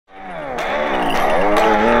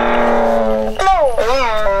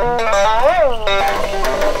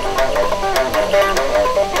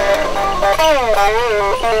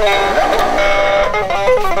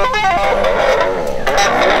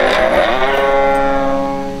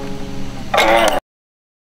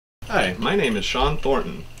name is Shawn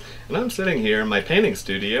Thornton, and I'm sitting here in my painting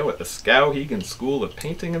studio at the Skowhegan School of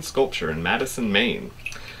Painting and Sculpture in Madison, Maine.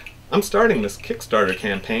 I'm starting this Kickstarter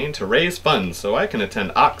campaign to raise funds so I can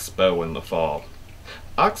attend Oxbow in the fall.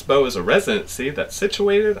 Oxbow is a residency that's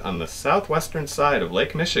situated on the southwestern side of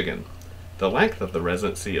Lake Michigan. The length of the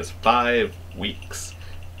residency is 5 weeks.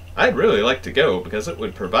 I'd really like to go because it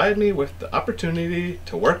would provide me with the opportunity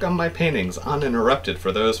to work on my paintings uninterrupted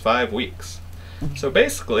for those 5 weeks. So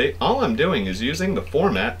basically, all I'm doing is using the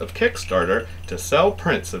format of Kickstarter to sell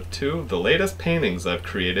prints of 2 of the latest paintings I've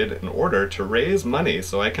created in order to raise money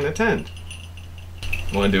so I can attend.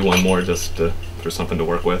 Want to do one more just for something to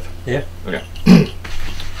work with? Yeah. Okay.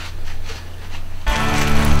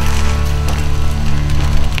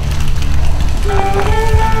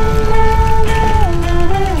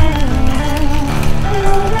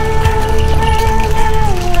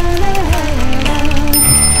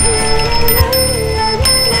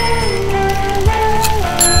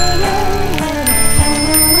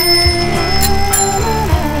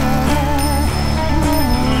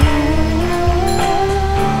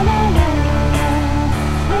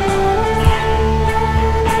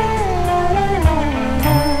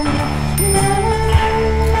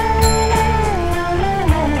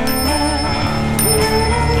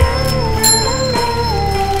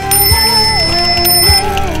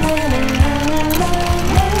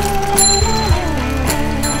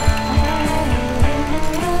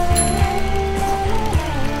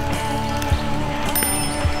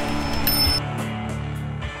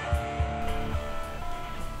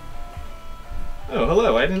 Oh,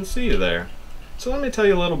 hello, I didn't see you there. So let me tell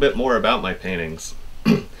you a little bit more about my paintings.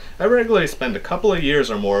 I regularly spend a couple of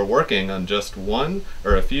years or more working on just one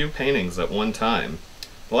or a few paintings at one time.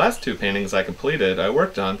 The last 2 paintings I completed I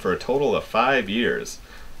worked on for a total of 5 years.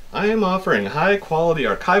 I am offering high-quality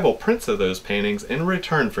archival prints of those paintings in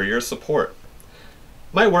return for your support.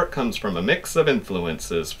 My work comes from a mix of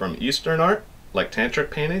influences from Eastern art, like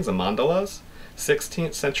tantric paintings and mandalas,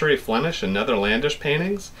 16th century Flemish and Netherlandish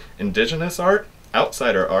paintings, indigenous art,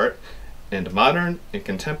 outsider art, and modern and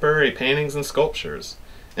contemporary paintings and sculptures,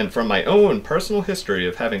 and from my own personal history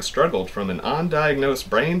of having struggled from an undiagnosed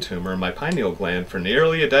brain tumor in my pineal gland for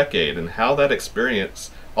nearly a decade and how that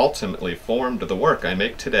experience ultimately formed the work I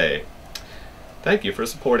make today. Thank you for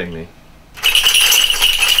supporting me.